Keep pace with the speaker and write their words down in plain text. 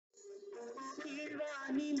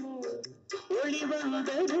ஒளி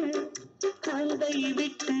வந்தது கந்தை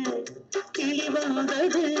விட்டு கிளி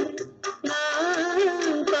வந்தது நான்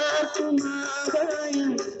பார்க்கும்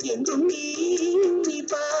ஆகாயம் எங்கும் நீ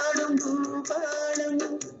பாடும் பூபாலம்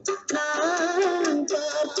நான்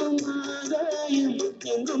பார்க்கும் ஆகாயம்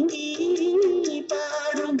எங்கும் நீ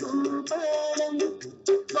பாடும் பூபாலம்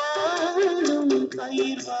வாழும்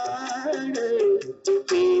பயிர் வாழ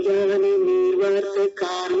நீதானே நீர் வார்த்தை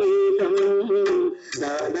காரணம்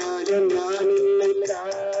நானாக நான் இல்லை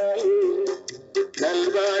தாய்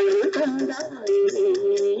நல்வாழ்வு தந்தாயே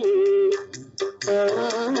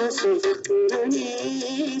ஆசை ஒரு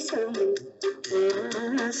நேசம்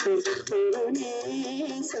ஆசை ஒரு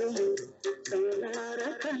நேசம் கண்ணார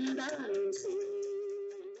கண்டான்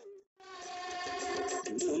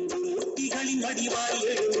முத்திகளின் வடிவாய்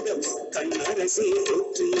எழுந்தம் கண்ணரசே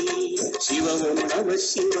போற்றி சிவமும் நம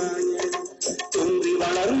சிவாய தோன்றி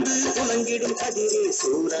வளர்ந்து புலங்கிடும் கதிரே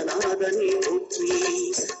சூரநாதனே போற்றி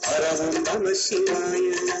பரமம் நம சிவாய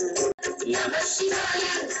நம சிவாய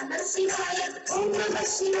நம சிவாய ஓம் நம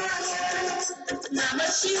சிவாய நம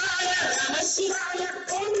சிவாய நம சிவாய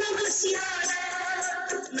ஓம் நம சிவாய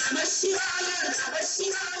நம சிவாய நம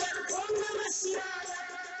சிவாய ஓம் நம சிவாய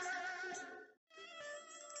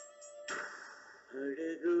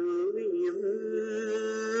அழகோவியம்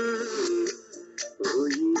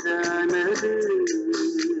உயிரானது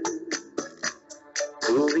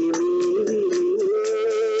புவி மீதிலே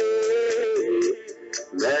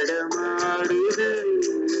நடமாடுது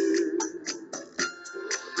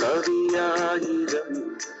கவியாயிரம்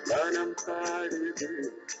மனம் பாடுது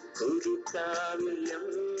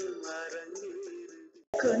புதுத்தாவியம் அரங்கேறுது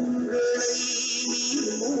கண்களை நீ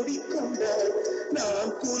மூடிக்கொண்டால்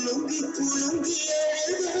நான் குலுங்கி குலுங்கி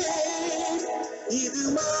எழுதேன் இது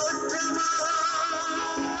மாற்றமா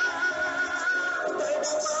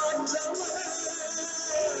தடுமாற்றமா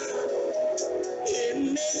என்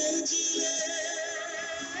நெஞ்சிலே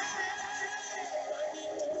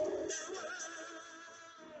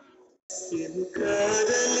என்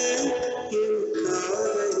காதலே என்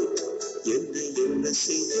காதலே என்னை என்ன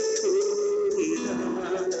செய்ய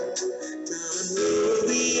போகிறார் நான்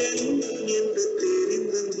ஓவியன் என்று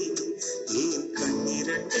தெரிந்து நீ என்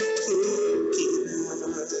கண்ணிரண்டு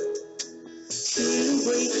தூக்கினார்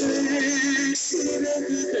சிலுவைகள்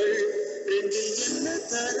சிறகுகள் ரெண்டு என்ன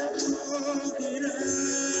தரப்போகிறாய்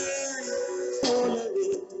போலவே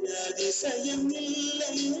அதிசயம்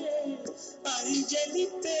இல்லையே அஞ்சலி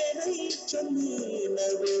பேரை சொல்லி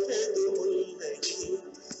நவிழது முல்லையே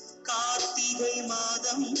கார்த்திகை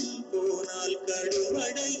மாதம் போனால்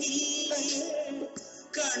கடுமழை இல்லையே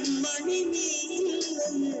கண்மணி நீ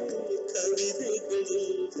இல்லையே கவிதைகள்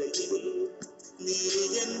இல்லையே நீ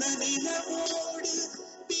என்ன நிலவோடு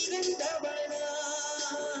பிறந்தவளா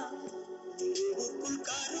நீருக்குள்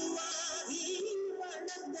கருவாகி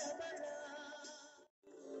வளர்ந்தவளா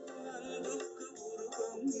அன்புக்கு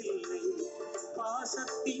உருவம் இல்லை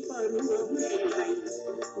பாசத்தில் பருவம் இல்லை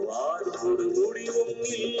வாழ்வோடு முடிவும்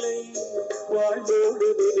இல்லை வாழ்வோடு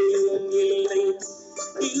முடிவும் இல்லை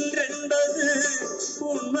இன்றென்பது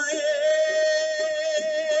உண்மையே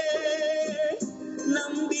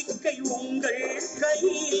நம்பிக்கை உங்கள்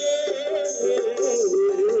கையிலே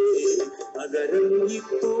அகரம்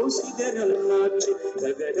இப்போ சிகரம் ஆச்சு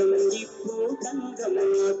அகரம் இப்போ தங்கம்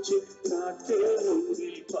ஆச்சு காட்டு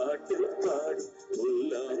முங்கில் பாட்டு பாடி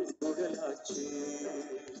உள்ளாம் குடலாச்சு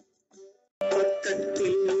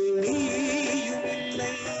பக்கத்தில் நீயும்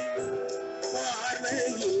இல்லை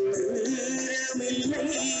பார்வையில் ஈரமில்லை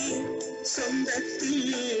சொந்தத்தில்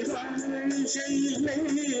வாழ்க்கை இல்லை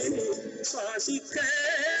சுவாசிக்க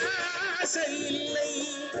ஆசை இல்லை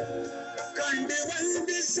கண்டு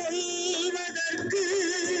வந்து சொல்வதற்கு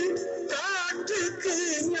காற்றுக்கு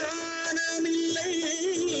ஞானமில்லை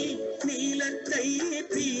நீலத்தை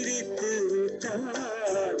பிரித்து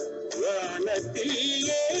விட்டால் வானத்தில்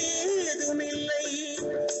ஏதுமில்லை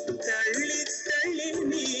தள்ளி தள்ளி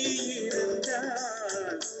நீ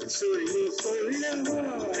இருந்தால் சொல்லி சொல்ல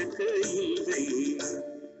வாழ்க்கை இல்லை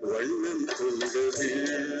வண்ணம் கொண்டது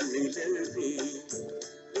நிலவே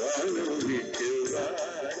வானம் விட்டு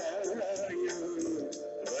வாராயோ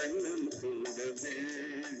வண்ணம் கொண்டது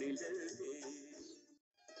நிலவே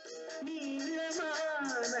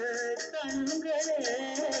நீளமான கண்களே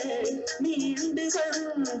நீண்டு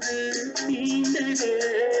வந்து தீண்டலே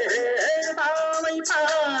பாவை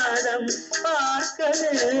பாதம்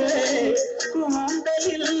பார்க்கலே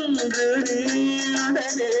கூந்தலில்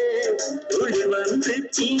நீண்டலே துளி வந்து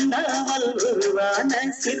சீண்டாமல் உருவான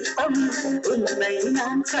சிற்பம் உன்னை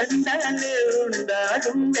நான் கண்டாலே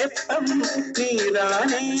உண்டாடும் வெப்பம்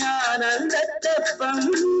நீதானே ஆனந்த தெப்பம்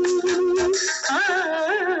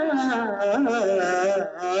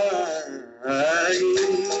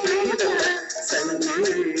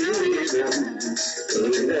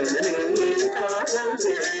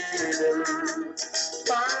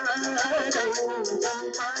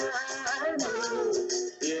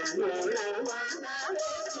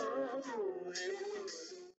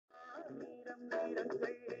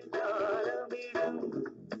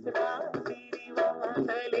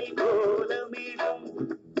கோலமிடும்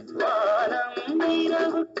வானம்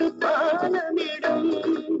இரவுக்கு பாலமிடும்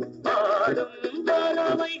பாடும்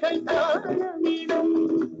பறவைகள் தாளமிடும்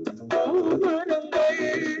பூமரங்கள்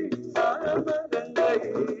சாமரங்கள்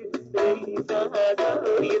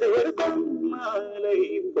இது ஒரு பொன்மாலை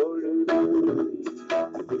பொழுது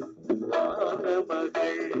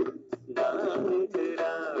வானமகள்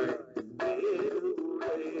நாடுகிறாள்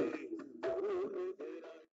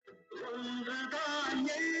ஒன்றுதான்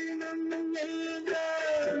எண்ணம்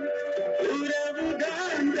என்றால்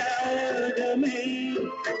உறவுதான் ராகமே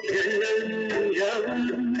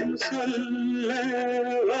எல்லாம்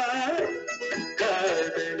சொல்லவா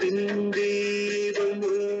காதலின் தீபம்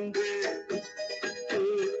ஒன்று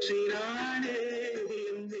ஊற்றினானே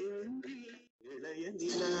இளைய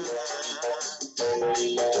நிலா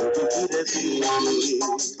ஒழுகிறது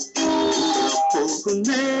போகும்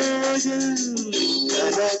மேகம்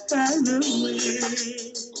காணுமே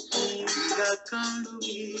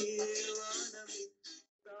காணுமே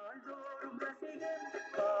நாள்தோறும் ரசிகன்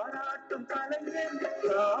பாராட்டும் கலைஞன்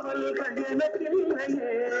காவல்கள்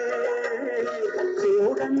எனக்கில்லையே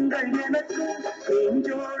சோகங்கள் எனக்கும்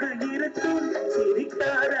நெஞ்சோடு இருக்கும்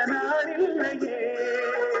சிரிக்காத நாளில்லையே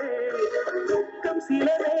துக்கம் சில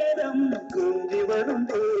நேரம் குஞ்சி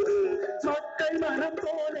வரும்போது மக்கள் மனம்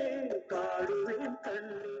போலே பாடுவேன்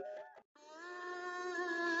கண்ணு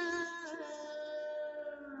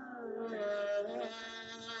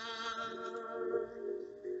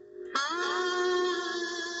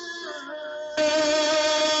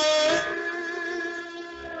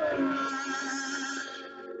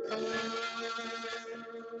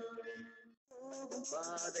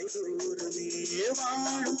பாதை தூரமே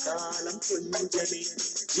வாழும் காலம் கொஞ்சமே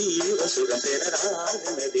ஜீவசுரம் பெறவா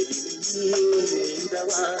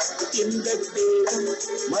இந்த தேகம்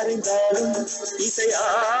மறைந்தாலும்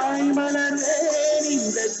இசையாய் மலர்வேன்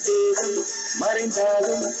இந்த தேகம்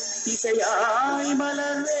மறைந்தாலும் இசையாய்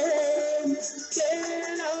மலர்வேன்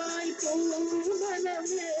கேளாய்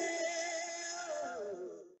பூமனமே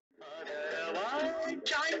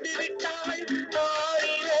சாய்ந்து விட்டாய்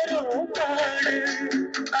ஆரிரோ பாடு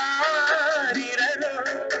ஆரிரோ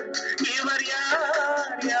இவர்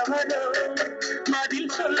யார் எவரோ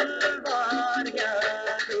பதில் சொல்வார்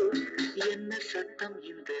யாரோ என்ன சத்தம்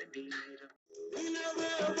இந்த நேரம்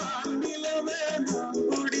நிலவே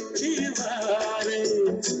குடிச்சு வாரு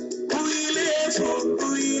குயிலே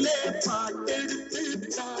குயிலே பாட்டெடுத்து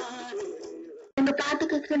தாரு அந்த பாட்டு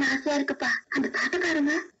கேட்கணும்னு ஆசையா இருக்குப்பா அந்த பாட்டு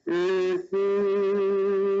பாருங்க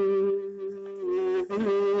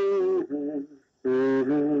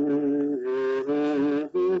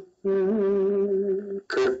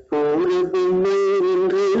கற்போர பொம்மை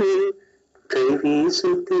என்று கை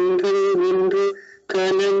வீசு தின்று என்று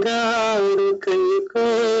கலங்காறு கை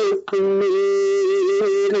கோர்க்கும்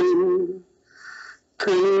நேரம்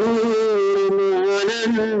கண்ணூரும்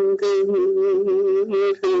ஆனந்த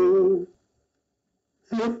நேரம்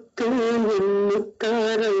முத்தேன்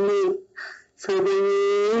முத்தாரமே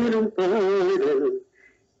சபையேறும் பாடல்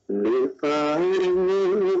நீ பாருங்க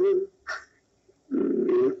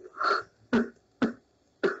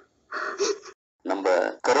நம்ம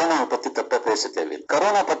கரோனாவை பத்தி தப்பா பேச தேவையில்லை.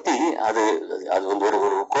 கரோனா பத்தி அது வந்து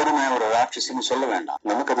ஒரு கொடுமை ஒரு ராட்சசின்னு சொல்ல வேண்டாம்.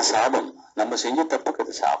 நமக்கு அது சாபம். நம்ம செஞ்ச தப்புக்கு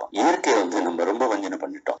அது சாபம். இயற்கை வந்து நம்ம ரொம்ப வஞ்சனை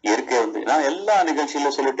பண்ணிட்டோம். இயற்கை வந்து நான் எல்லா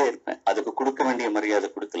நிகழ்ச்சியில சொல்லிட்டே இருப்பேன், அதுக்கு கொடுக்க வேண்டிய மரியாதை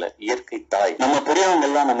கொடுக்கல. இயற்கை தாய். நம்ம பெரியவங்க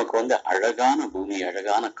எல்லாம் நமக்கு வந்து அழகான பூமி,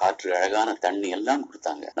 அழகான காற்று, அழகான தண்ணி எல்லாம்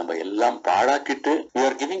கொடுத்தாங்க. நம்ம எல்லாம் பாழாக்கிட்டு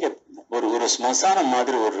ஒரு ஸ்மசானம்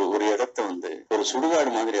மாதிரி ஒரு இடத்த வந்து ஒரு சுடுகாடு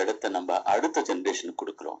மாதிரி இடத்த நம்ம அடுத்த ஜெனரேஷனுக்கு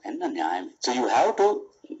கொடுக்கிறோம். என்ன நியாயம்? So you have to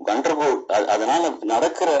undergo. அதனால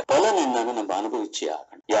நடக்கிற பலன் என்னன்னு நம்ம அனுபவிச்சே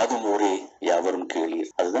ஆகணும். யாதும் ஊரே யாவரும் கேளீர்.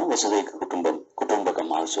 அதுதான் வசுதை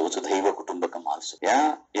குடும்பகம் ஆல்சோ, வசுதைவ குடும்பகம் ஆல்சோ.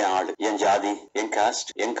 என் ஆளு, என் ஜாதி, என்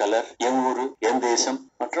காஸ்ட், என் கலர், என் ஊரு, என் தேசம்,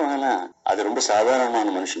 மற்றவங்க எல்லாம் அது ரொம்ப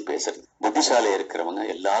சாதாரணமான மனுஷன் பேசுறது. புத்திசாலியா இருக்கிறவங்க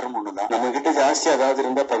எல்லாரும் ஒண்ணுதான். நம்ம கிட்ட ஜாஸ்தி அதாவது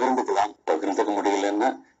இருந்தா பகிர்ந்துக்கலாம். பகிர்ந்துக்க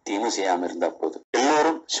முடியலன்னா தீமை செய்யாம இருந்தா போதும்.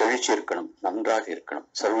 எல்லாரும் செழிச்சு இருக்கணும், நன்றாக இருக்கணும்.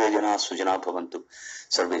 சர்வே ஜனா சுஜனா பவந்து,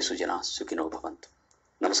 சர்வே சுஜனா சுகினோ பவந்து.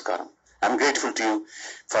 நமஸ்காரம். I'm grateful to you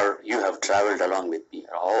for you have traveled along with me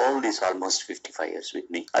all these almost 55 years with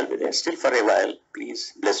me. I'll be there still for a while. Please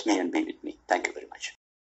bless me and be with me. Thank you very much.